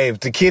 hey, if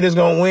the kid is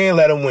going to win,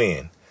 let him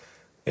win.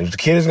 If the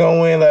kid is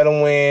gonna win, let him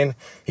win.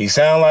 He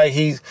sounds like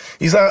he's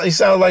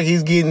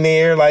getting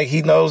there, like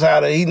he knows how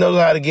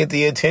to get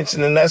the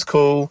attention, and that's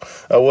cool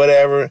or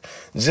whatever.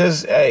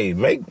 Just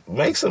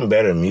make some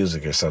better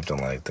music or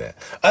something like that.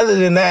 Other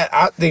than that,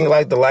 I think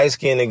like the light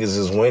skinned niggas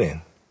is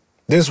winning.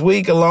 This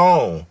week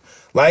alone,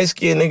 light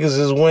skinned niggas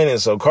is winning.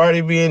 So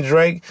Cardi B and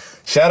Drake,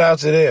 shout out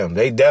to them.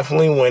 They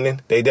definitely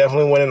winning.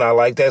 I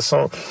like that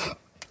song,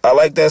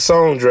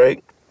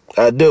 Drake.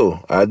 I do.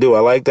 I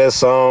like that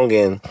song,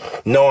 and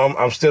no,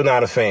 I'm still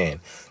not a fan.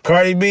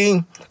 Cardi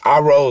B, I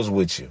rose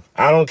with you.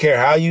 I don't care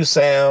how you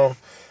sound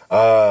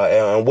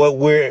and what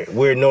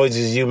weird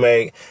noises you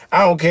make.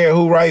 I don't care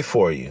who write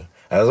for you.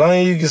 As long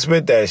as you can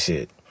spit that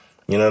shit.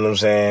 You know what I'm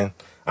saying?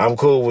 I'm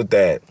cool with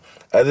that.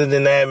 Other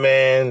than that,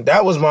 man,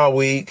 that was my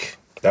week.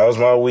 Yeah,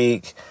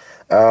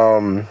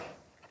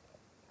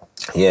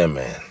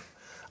 man.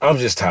 I'm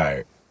just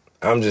tired.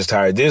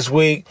 This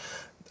week,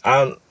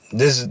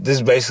 This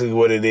is basically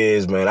what it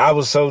is, man. I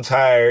was so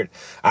tired.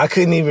 I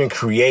couldn't even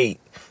create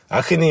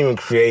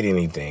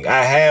anything.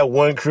 I had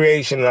one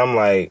creation, and I'm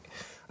like,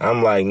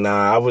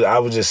 nah. I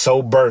was just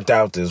so burnt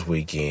out this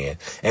weekend.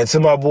 And to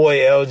my boy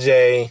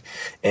LJ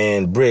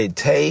and Britt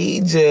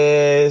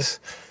Tages,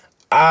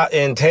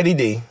 and Teddy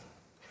D,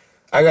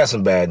 I got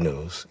some bad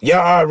news.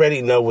 Y'all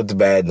already know what the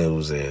bad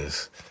news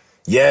is.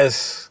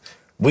 Yes,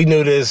 we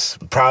knew this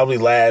probably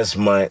last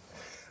month.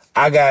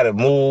 I gotta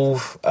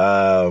move.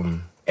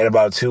 In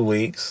about 2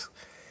 weeks.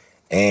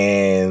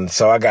 And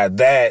so I got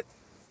that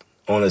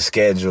on the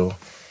schedule.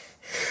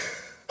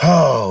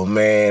 Oh,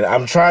 man.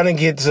 I'm trying to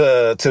get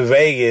to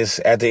Vegas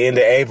at the end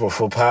of April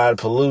for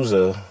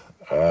Podpalooza.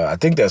 I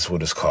think that's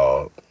what it's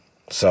called.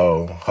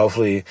 So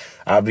hopefully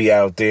I'll be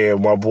out there.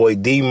 My boy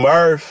D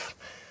Murph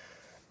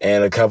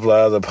and a couple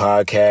of other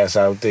podcasts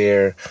out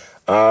there.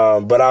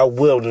 But I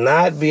will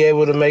not be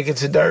able to make it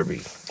to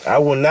Derby. I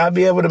will not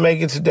be able to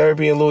make it to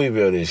Derby in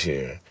Louisville this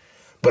year.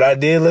 But I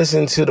did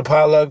listen to the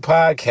Potluck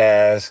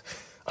podcast.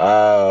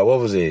 What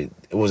was it?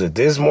 Was it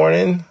this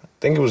morning? I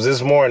think it was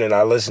this morning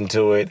I listened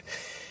to it.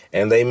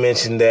 And they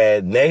mentioned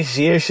that next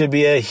year should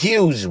be a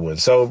huge one.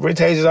 So,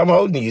 Britages, I'm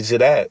holding you to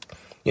that.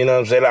 You know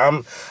what I'm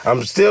saying?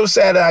 I'm still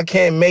sad that I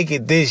can't make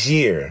it this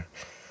year.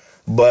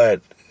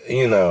 But,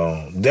 you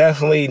know,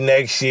 definitely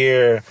next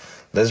year,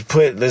 let's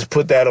put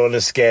that on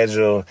the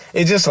schedule.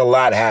 It's just a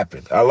lot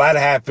happened.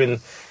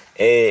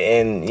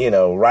 And you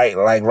know,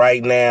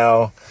 right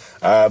now,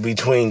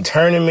 between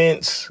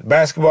tournaments,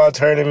 basketball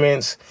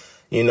tournaments,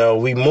 you know,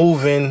 we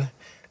moving,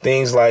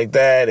 things like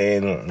that,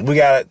 and we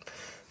got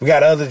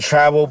other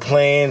travel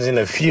plans in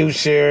the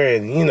future,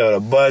 and you know, the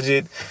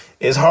budget.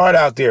 It's hard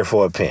out there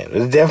for a pimp.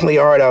 It's definitely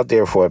hard out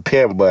there for a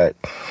pimp, but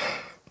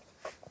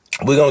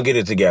we're gonna get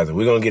it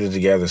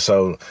together.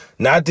 So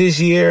not this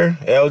year,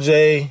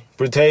 LJ,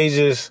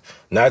 Britages,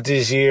 not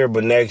this year,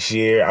 but next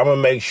year. I'm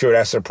gonna make sure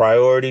that's a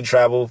priority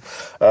travel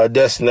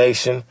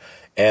destination.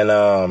 And,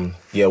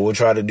 yeah, we'll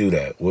try to do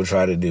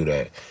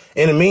that.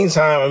 In the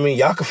meantime, I mean,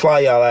 y'all can fly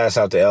y'all ass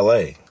out to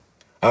L.A.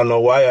 I don't know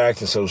why y'all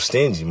acting so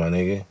stingy, my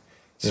nigga.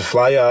 Just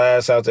fly y'all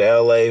ass out to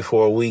L.A.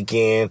 for a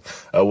weekend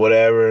or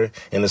whatever.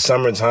 In the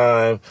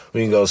summertime,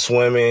 we can go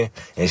swimming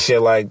and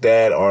shit like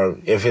that. Or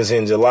if it's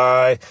in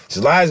July is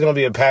going to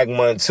be a packed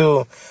month,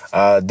 too.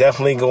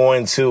 Definitely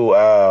going to,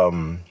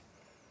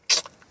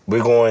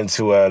 we're going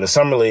to the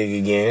Summer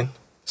League again.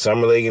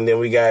 And then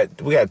we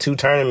got 2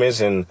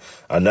 tournaments and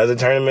another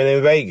tournament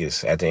in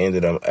Vegas at the end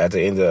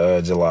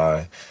of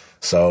July.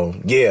 So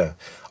yeah,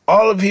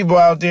 all the people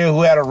out there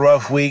who had a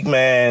rough week,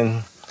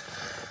 man,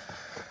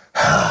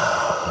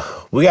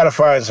 we got to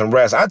find some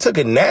rest. I took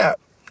a nap,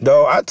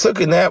 though.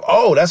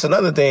 Oh, that's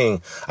another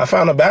thing. I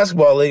found a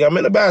basketball league. I'm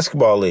in a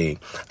basketball league.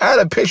 I had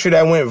a picture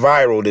that went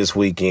viral this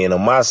weekend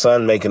of my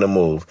son making a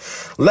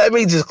move. Let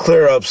me just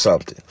clear up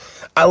something.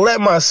 I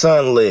let my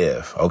son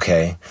live,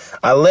 okay?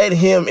 I let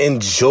him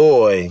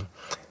enjoy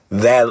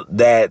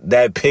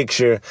that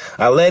picture.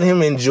 I let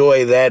him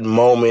enjoy that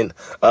moment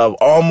of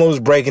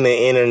almost breaking the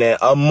internet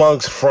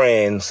amongst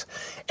friends.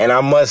 And I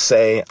must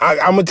say,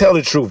 I'm going to tell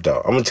the truth,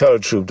 though.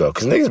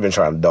 Because niggas been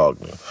trying to dog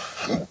me.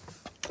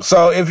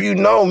 So if you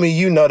know me,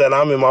 you know that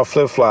I'm in my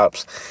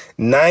flip-flops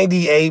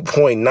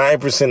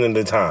 98.9% of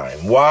the time.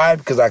 Why?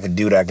 Because I can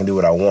do that. I can do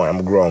what I want.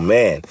 I'm a grown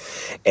man.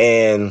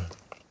 And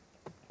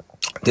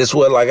this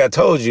was, like I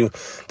told you,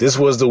 this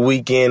was the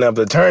weekend of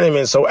the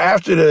tournament. So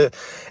after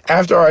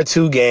our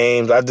 2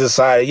 games, I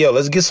decided,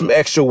 let's get some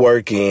extra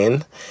work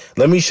in.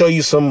 Let me show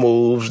you some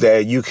moves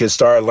that you can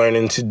start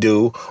learning to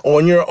do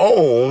on your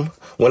own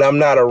when I'm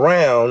not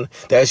around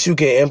that you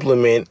can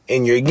implement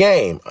in your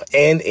game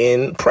and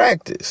in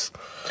practice.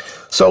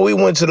 So we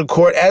went to the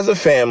court as a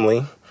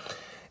family,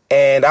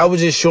 and I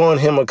was just showing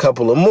him a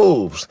couple of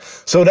moves.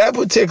 So that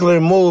particular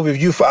move,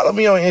 if you follow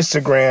me on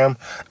Instagram,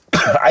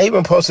 I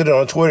even posted it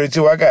on Twitter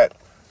too. I got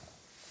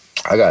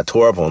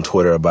tore up on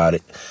Twitter about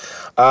it.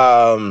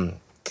 I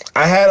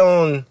had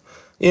on,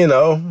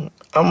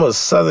 I'm a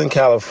Southern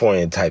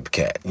California type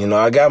cat.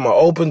 I got my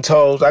open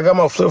toes. I got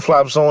my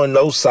flip-flops on,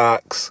 no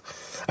socks.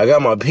 I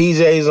got my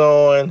PJs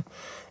on,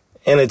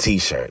 in a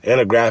t-shirt, in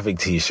a graphic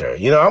t-shirt.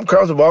 You know, I'm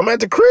comfortable. I'm at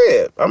the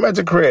crib.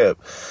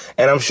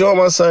 And I'm showing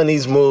my son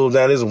these moves.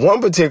 Now, there's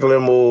one particular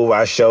move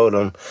I showed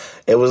him.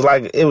 It was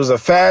a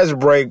fast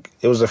break.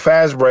 It was a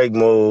fast break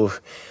move.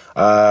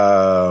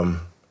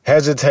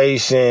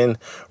 Hesitation,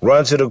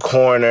 run to the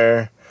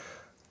corner,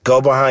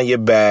 go behind your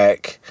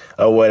back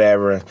or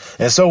whatever.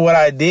 And so what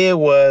I did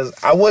was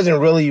I wasn't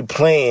really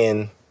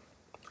playing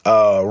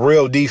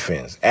real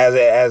defense.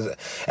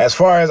 As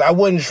far as I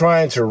wasn't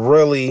trying to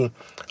really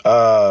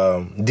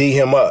D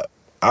him up.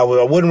 I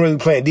wasn't really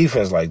playing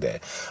defense like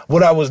that.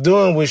 What I was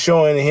doing was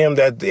showing him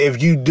that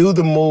if you do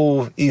the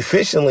move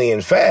efficiently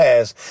and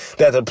fast,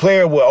 that the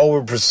player will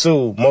over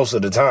pursue most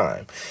of the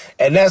time.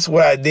 And that's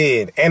what I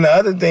did. And the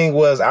other thing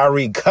was I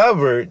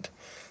recovered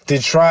to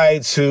try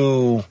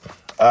to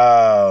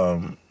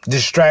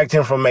distract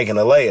him from making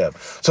a layup.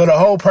 So the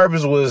whole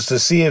purpose was to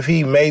see if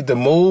he made the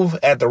move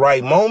at the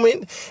right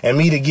moment and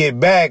me to get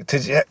back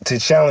to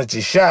challenge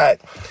his shot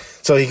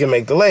so he can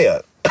make the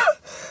layup.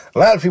 A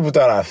lot of people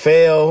thought I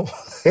failed.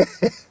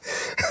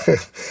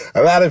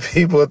 A lot of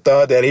people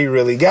thought that he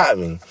really got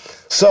me.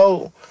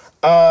 So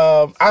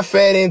I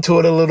fed into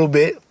it a little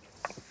bit,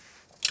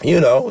 you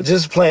know,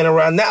 just playing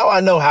around. Now I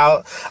know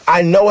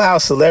how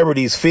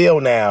celebrities feel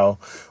now.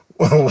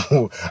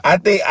 I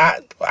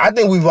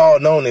think we've all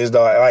known this,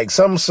 though. Like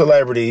some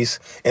celebrities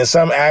and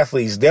some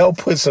athletes, they'll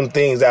put some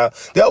things out.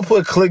 They'll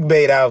put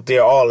clickbait out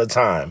there all the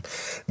time.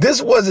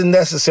 This wasn't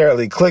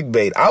necessarily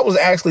clickbait. I was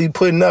actually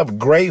putting up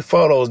great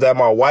photos that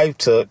my wife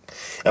took,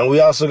 and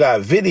we also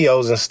got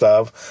videos and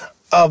stuff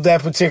of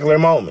that particular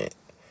moment.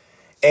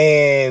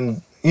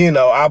 And you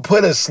know, I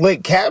put a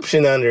slick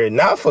caption under it,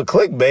 not for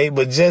clickbait,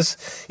 but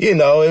just, you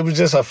know, it was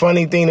just a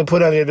funny thing to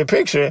put under the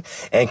picture.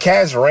 And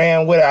Cass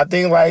ran with it. I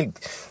think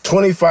like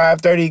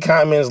 25, 30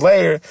 comments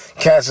later,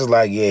 Cass is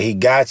like, yeah, he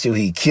got you.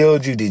 He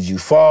killed you. Did you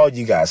fall?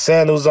 You got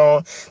sandals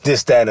on.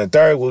 This, that, and the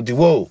third.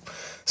 Whoop-de-whoop.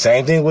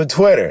 Same thing with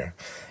Twitter.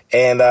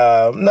 And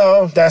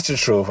no, that's the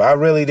truth. I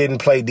really didn't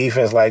play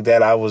defense like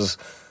that. I wasn't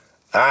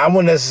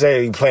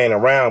necessarily playing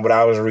around, but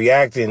I was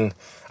reacting.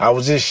 I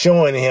was just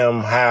showing him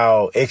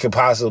how it could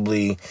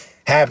possibly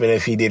happen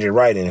if he did it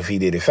right and if he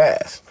did it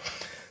fast.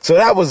 So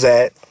that was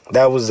that.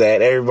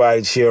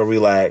 Everybody chill,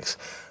 relax.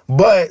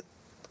 But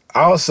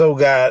I also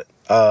got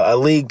a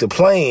league to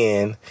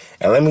play in,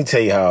 and let me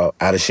tell you how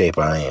out of shape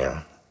I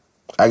am.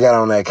 I got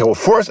on that coat.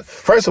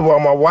 First of all,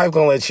 my wife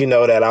gonna let you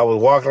know that I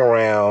was walking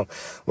around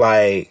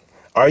like,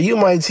 are you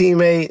my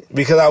teammate?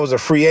 Because I was a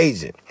free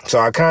agent. So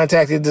I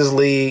contacted this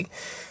league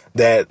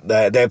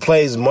that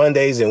plays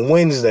Mondays and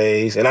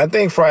Wednesdays, and I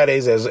think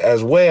Fridays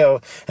as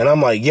well. And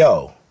I'm like,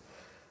 yo,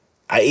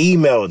 I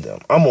emailed them.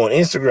 I'm on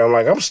Instagram,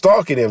 like I'm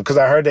stalking them because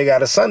I heard they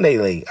got a Sunday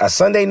league, a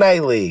Sunday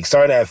night league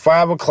starting at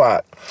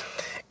 5:00.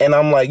 And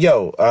I'm like,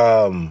 yo,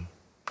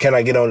 can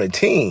I get on the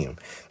team?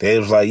 They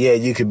was like, yeah,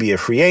 you could be a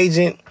free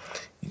agent,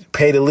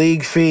 pay the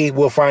league fee,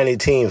 we'll find a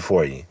team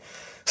for you.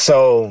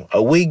 So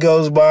a week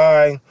goes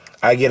by.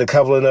 I get a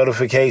couple of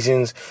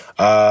notifications.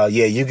 Yeah,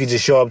 you could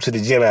just show up to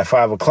the gym at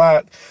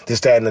 5:00, this,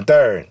 that, and the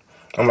third.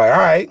 I'm like, all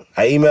right.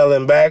 I email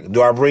them back.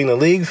 Do I bring the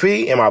league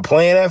fee? Am I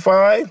playing at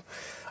 5?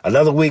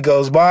 Another week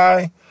goes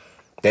by.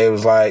 They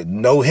was like,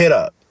 no hit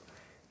up.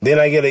 Then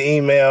I get an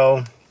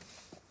email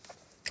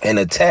and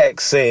a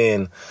text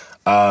saying,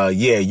 yeah,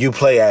 you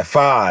play at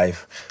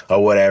 5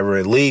 or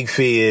whatever. League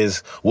fee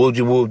is, would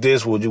you whoop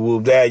this, would you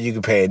whoop that? You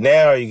can pay it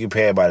now or you can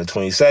pay it by the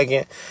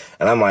 22nd.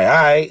 And I'm like, all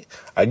right.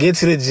 I get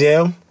to the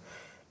gym.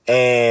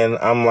 And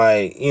I'm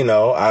like, you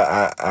know,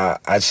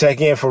 I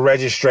check in for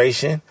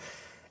registration,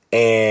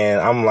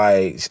 and I'm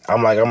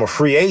a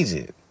free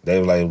agent. They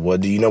were like, well,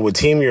 do you know what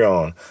team you're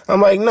on? I'm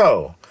like,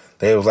 no.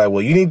 They was like,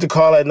 well, you need to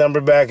call that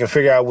number back and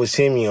figure out which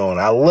team you're on.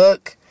 I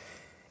look,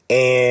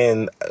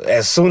 and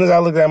as soon as I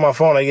look at my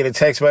phone, I get a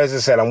text message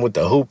that said I'm with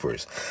the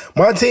Hoopers.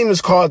 My team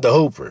is called the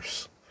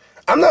Hoopers.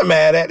 I'm not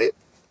mad at it.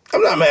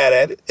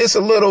 It's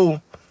a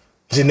little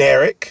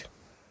generic.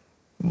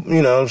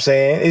 You know what I'm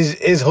saying?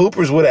 It's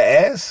Hoopers with an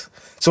S,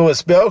 so it's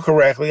spelled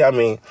correctly. I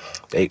mean,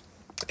 they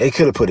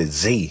could have put a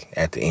Z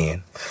at the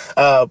end.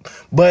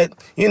 But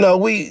you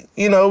know,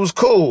 it was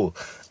cool.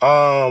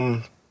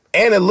 And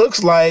it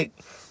looks like,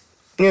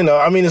 you know,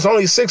 I mean, it's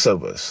only 6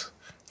 of us.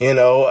 You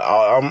know,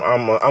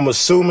 I'm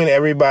assuming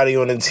everybody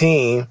on the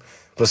team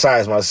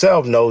besides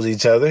myself knows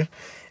each other,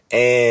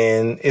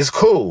 and it's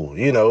cool.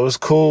 You know, it's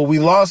cool. We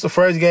lost the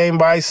first game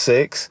by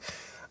 6.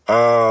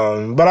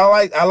 But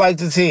I like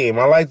the team.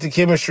 I like the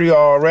chemistry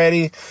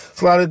already.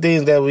 It's a lot of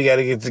things that we got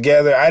to get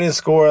together. I didn't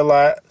score a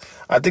lot.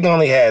 I think I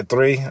only had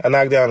 3. I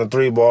knocked down a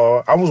 3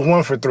 ball. I was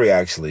 1 for 3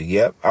 actually.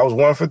 Yep, I was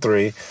 1 for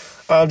 3.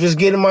 Just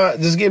getting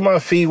my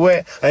feet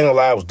wet. I ain't gonna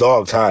lie, I was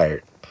dog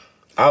tired.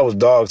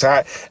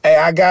 Hey,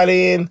 I got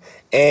in,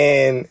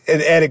 and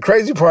the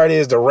crazy part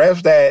is the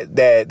refs that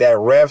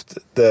refed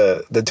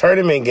the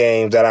tournament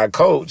games that I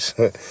coached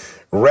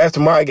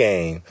refed my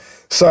game.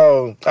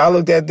 So I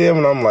looked at them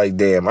and I'm like,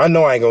 damn, I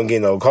know I ain't going to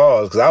get no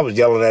calls because I was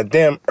yelling at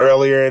them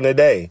earlier in the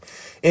day.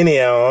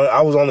 Anyhow,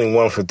 I was only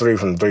 1 for 3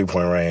 from the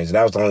 3-point range.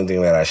 That was the only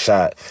thing that I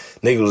shot.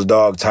 Nigga was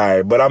dog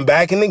tired. But I'm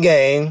back in the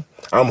game.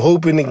 I'm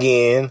hooping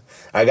again.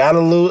 I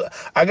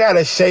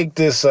gotta shake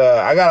this.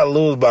 I gotta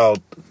lose about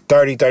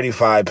 30,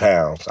 35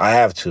 pounds. I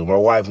have to. My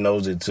wife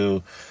knows it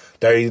too.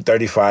 30,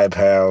 35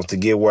 pounds to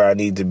get where I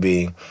need to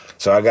be.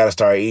 So I gotta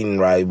start eating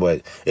right,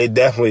 but it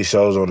definitely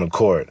shows on the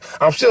court.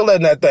 I'm still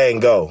letting that thing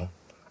go.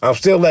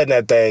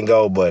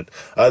 But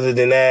other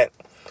than that,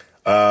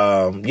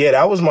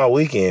 that was my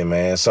weekend,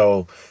 man.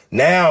 So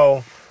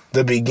now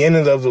the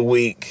beginning of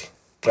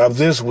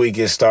this week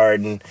is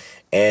starting.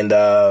 And,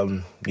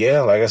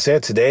 like I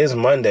said, today is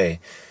Monday.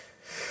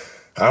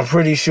 I'm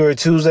pretty sure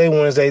Tuesday,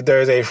 Wednesday,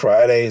 Thursday,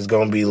 Friday is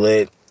going to be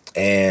lit.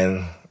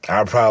 And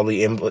I'll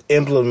probably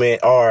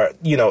implement or,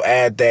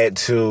 add that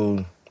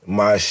to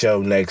my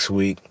show next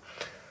week.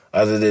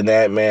 Other than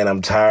that, man,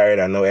 I'm tired.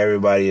 I know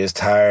everybody is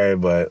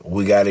tired, but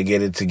we got to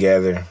get it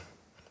together.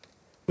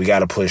 We got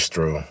to push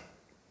through.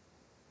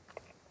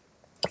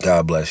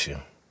 God bless you.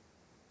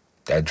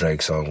 That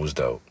Drake song was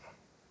dope.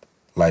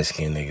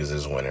 Light-skinned niggas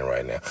is winning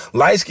right now.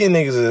 Light-skinned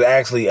niggas is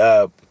actually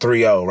up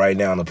 3-0 right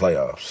now in the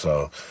playoffs.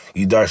 So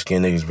you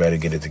dark-skinned niggas better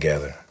get it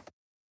together.